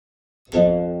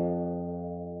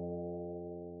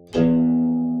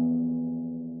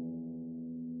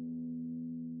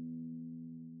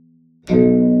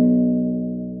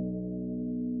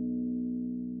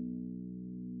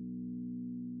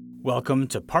Welcome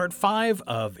to part 5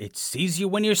 of It Sees You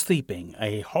When You're Sleeping,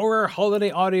 a horror holiday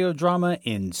audio drama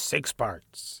in 6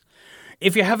 parts.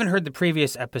 If you haven't heard the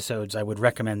previous episodes, I would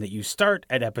recommend that you start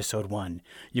at episode 1.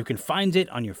 You can find it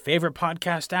on your favorite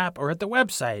podcast app or at the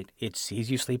website,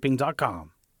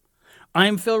 itseesyouSleeping.com.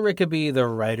 I'm Phil Rickaby, the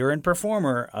writer and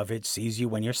performer of It Sees You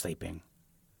When You're Sleeping.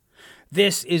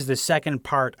 This is the second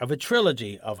part of a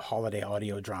trilogy of holiday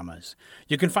audio dramas.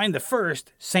 You can find the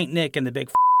first, Saint Nick and the Big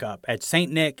Up, at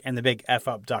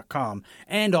stnickandthebigfup.com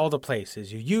and all the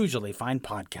places you usually find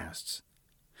podcasts.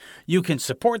 You can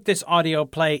support this audio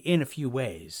play in a few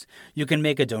ways. You can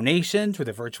make a donation through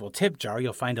the virtual tip jar.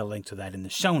 You'll find a link to that in the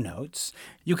show notes.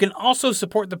 You can also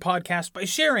support the podcast by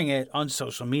sharing it on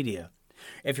social media.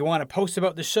 If you want to post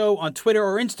about the show on Twitter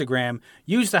or Instagram,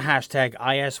 use the hashtag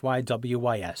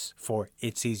ISYWYS for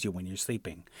It Sees You When You're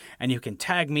Sleeping. And you can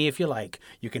tag me if you like.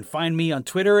 You can find me on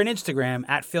Twitter and Instagram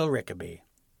at Phil Rickaby.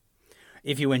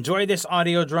 If you enjoy this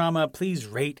audio drama, please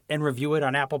rate and review it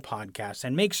on Apple Podcasts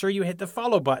and make sure you hit the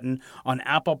follow button on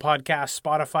Apple Podcasts,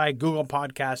 Spotify, Google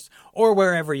Podcasts, or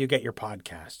wherever you get your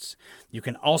podcasts. You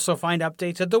can also find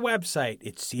updates at the website,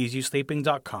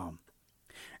 itseesyouSleeping.com.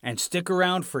 And stick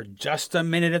around for just a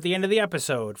minute at the end of the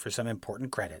episode for some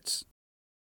important credits.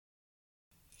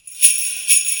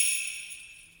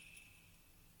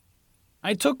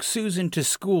 I took Susan to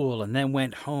school and then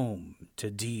went home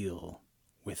to deal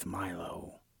with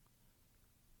Milo.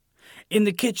 In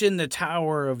the kitchen, the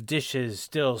tower of dishes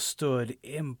still stood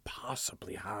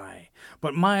impossibly high,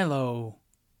 but Milo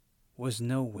was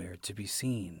nowhere to be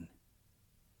seen.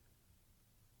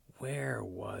 Where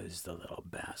was the little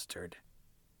bastard?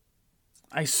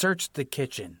 I searched the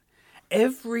kitchen,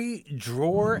 every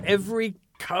drawer, every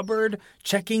cupboard,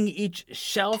 checking each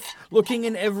shelf, looking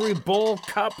in every bowl,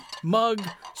 cup, mug,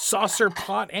 saucer,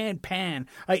 pot, and pan.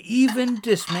 I even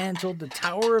dismantled the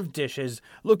tower of dishes,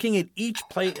 looking at each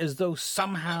plate as though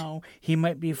somehow he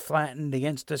might be flattened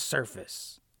against the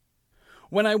surface.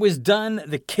 When I was done,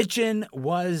 the kitchen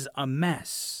was a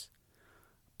mess,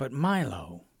 but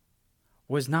Milo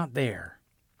was not there.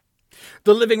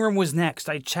 The living room was next.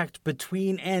 I checked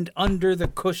between and under the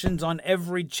cushions on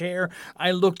every chair.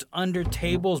 I looked under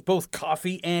tables, both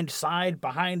coffee and side,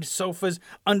 behind sofas,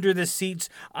 under the seats.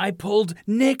 I pulled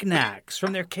knickknacks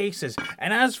from their cases.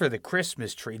 And as for the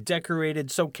Christmas tree, decorated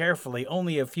so carefully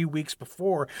only a few weeks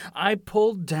before, I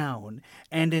pulled down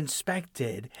and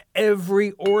inspected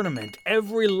every ornament,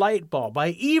 every light bulb.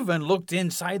 I even looked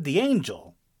inside the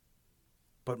angel.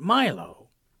 But Milo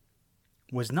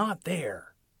was not there.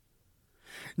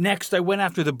 Next, I went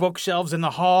after the bookshelves in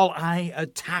the hall. I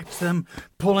attacked them,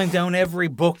 pulling down every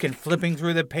book and flipping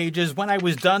through the pages. When I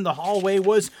was done, the hallway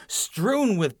was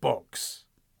strewn with books.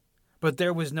 But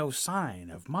there was no sign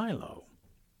of Milo.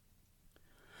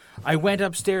 I went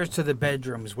upstairs to the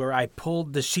bedrooms, where I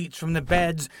pulled the sheets from the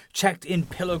beds, checked in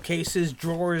pillowcases,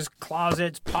 drawers,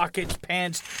 closets, pockets,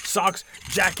 pants, socks,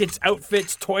 jackets,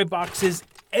 outfits, toy boxes,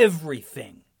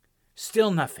 everything.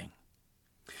 Still nothing.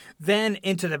 Then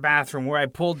into the bathroom, where I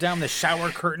pulled down the shower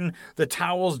curtain, the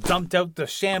towels, dumped out the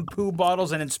shampoo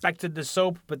bottles, and inspected the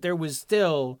soap, but there was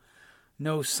still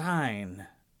no sign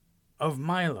of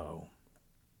Milo.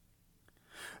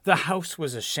 The house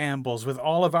was a shambles, with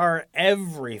all of our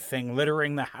everything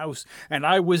littering the house, and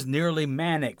I was nearly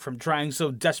manic from trying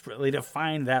so desperately to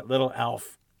find that little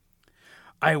elf.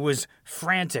 I was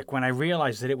frantic when I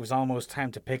realized that it was almost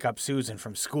time to pick up Susan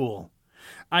from school.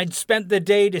 I'd spent the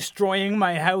day destroying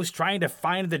my house trying to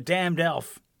find the damned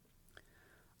elf.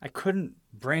 I couldn't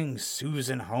bring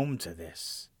Susan home to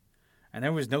this, and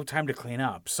there was no time to clean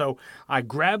up, so I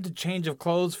grabbed a change of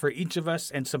clothes for each of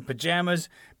us and some pajamas,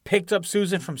 picked up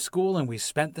Susan from school, and we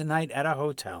spent the night at a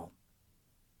hotel.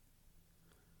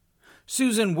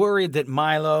 Susan worried that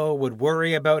Milo would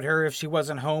worry about her if she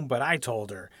wasn't home, but I told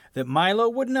her that Milo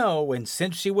would know, and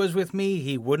since she was with me,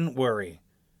 he wouldn't worry.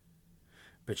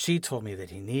 But she told me that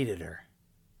he needed her,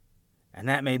 and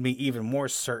that made me even more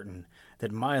certain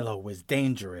that Milo was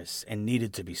dangerous and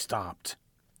needed to be stopped.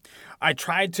 I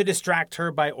tried to distract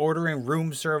her by ordering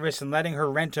room service and letting her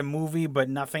rent a movie, but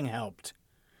nothing helped.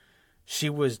 She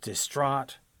was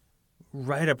distraught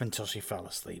right up until she fell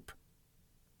asleep.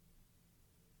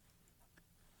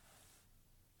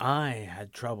 I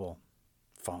had trouble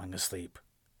falling asleep.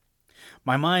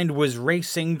 My mind was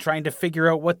racing, trying to figure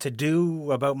out what to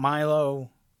do about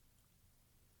Milo.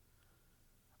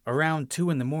 Around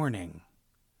 2 a.m,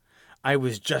 I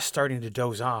was just starting to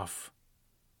doze off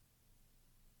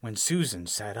when Susan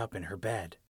sat up in her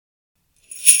bed.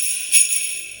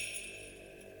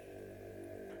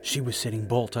 She was sitting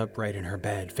bolt upright in her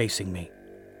bed, facing me.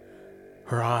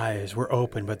 Her eyes were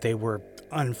open, but they were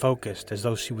unfocused, as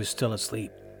though she was still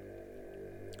asleep.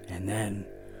 And then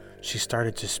she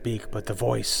started to speak, but the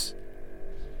voice,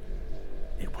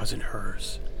 it wasn't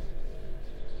hers.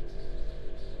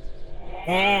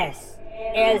 This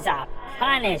is a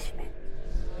punishment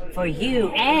for you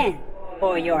and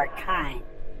for your kind.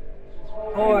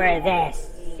 For this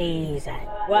season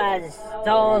was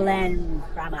stolen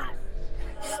from us.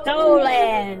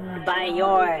 Stolen by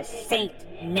your Saint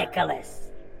Nicholas.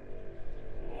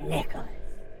 Nicholas.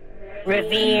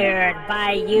 Revered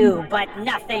by you, but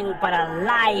nothing but a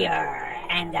liar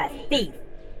and a thief.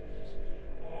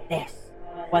 This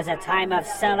was a time of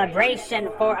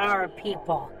celebration for our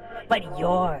people, but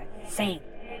your Saint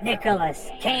Nicholas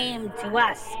came to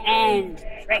us and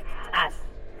tricked us.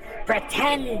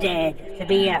 Pretended to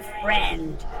be a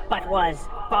friend, but was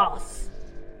false.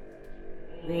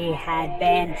 We had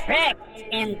been tricked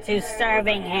into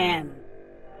serving him,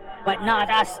 but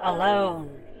not us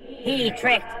alone. He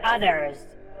tricked others,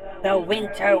 the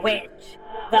Winter Witch,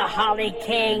 the Holly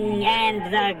King,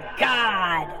 and the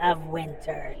God of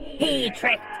Winter. He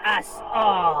tricked us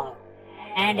all,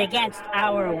 and against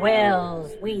our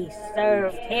wills we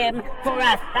served him for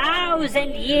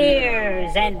 1,000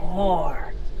 years and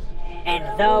more.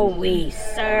 And though we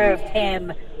served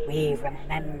him, we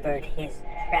remembered his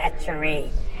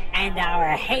treachery, and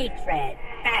our hatred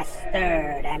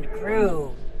festered and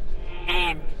grew,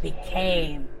 and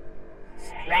became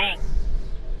strength.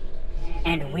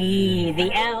 And we,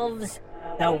 the elves,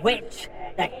 the witch,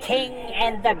 the king,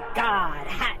 and the god,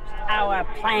 hatched our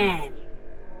plan.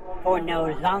 For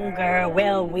no longer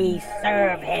will we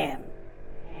serve him,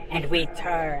 and we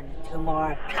turn to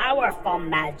more powerful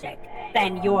magic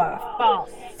than your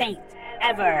false saint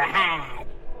ever had.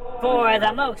 For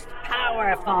the most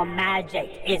powerful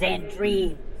magic is in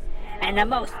dreams, and the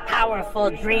most powerful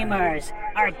dreamers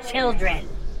are children.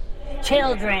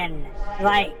 Children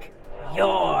like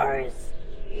yours.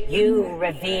 You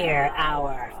revere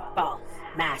our false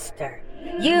master.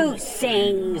 You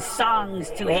sing songs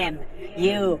to him.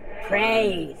 You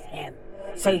praise him.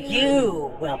 So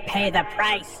you will pay the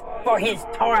price for his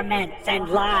torments and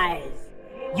lies.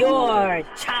 Your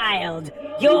child,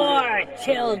 your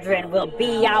children will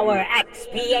be our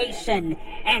expiation,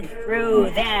 and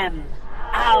through them,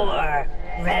 our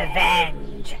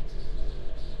revenge.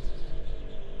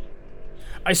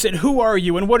 I said, "Who are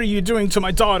you, and what are you doing to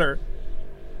my daughter?"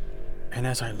 And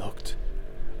as I looked,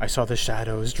 I saw the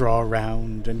shadows draw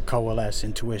around and coalesce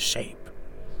into a shape.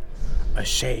 A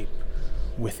shape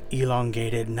with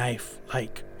elongated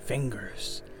knife-like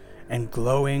fingers and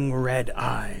glowing red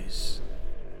eyes.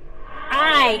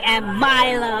 I am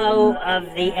Milo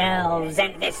of the elves,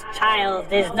 and this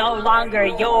child is no longer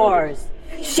yours.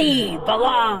 She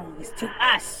belongs to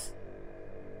us.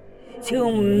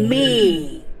 To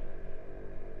me.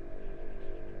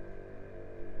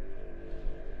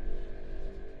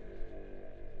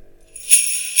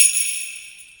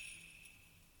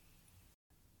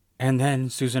 And then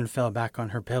Susan fell back on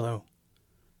her pillow,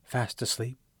 fast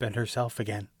asleep and herself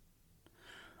again.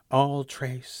 All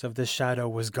trace of the shadow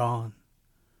was gone.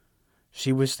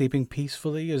 She was sleeping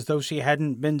peacefully, as though she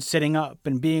hadn't been sitting up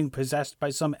and being possessed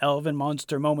by some elven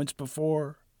monster moments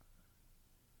before.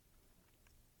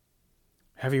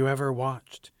 Have you ever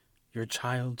watched your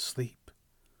child sleep?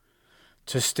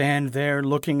 To stand there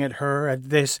looking at her, at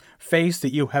this face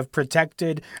that you have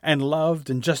protected and loved,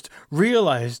 and just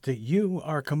realize that you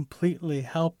are completely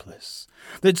helpless.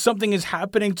 That something is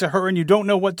happening to her and you don't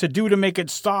know what to do to make it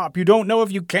stop. You don't know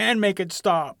if you can make it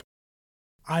stop.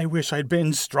 I wish I'd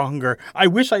been stronger. I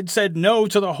wish I'd said no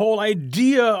to the whole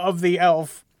idea of the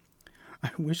elf.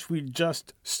 I wish we'd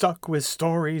just stuck with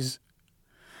stories.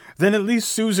 Then at least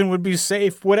Susan would be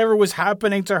safe. Whatever was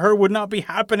happening to her would not be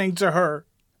happening to her.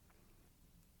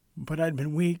 But I'd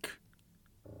been weak,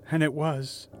 and it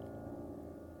was.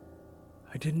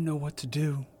 I didn't know what to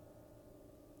do.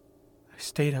 I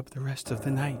stayed up the rest of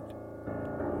the night,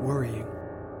 worrying.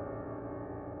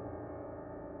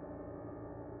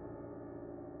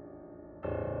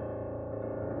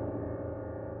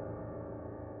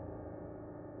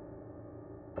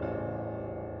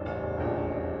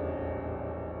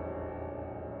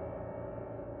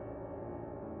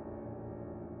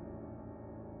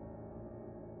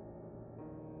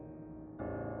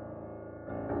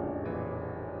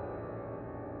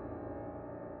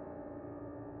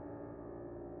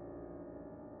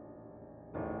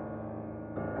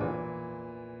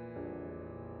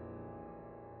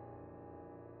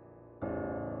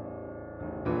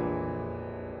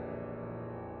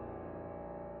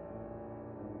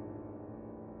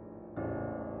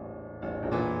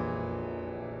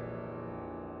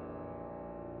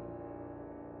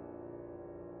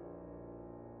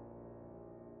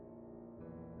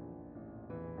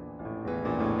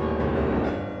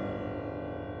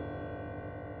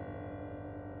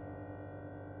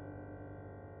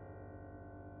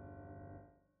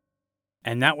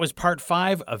 And that was part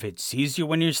 5 of It Sees You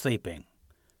When You're Sleeping.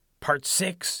 Part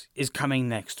 6 is coming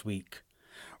next week.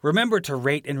 Remember to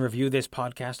rate and review this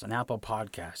podcast on Apple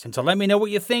Podcasts, and to let me know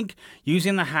what you think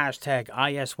using the hashtag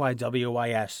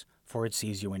ISYWYS for It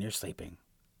Sees You When You're Sleeping.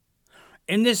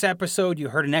 In this episode, you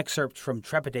heard an excerpt from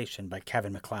Trepidation by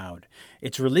Kevin MacLeod.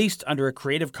 It's released under a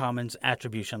Creative Commons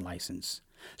Attribution license.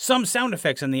 Some sound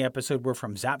effects in the episode were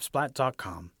from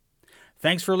Zapsplat.com.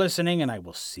 Thanks for listening, and I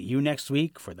will see you next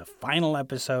week for the final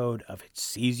episode of It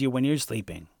Sees You When You're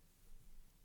Sleeping.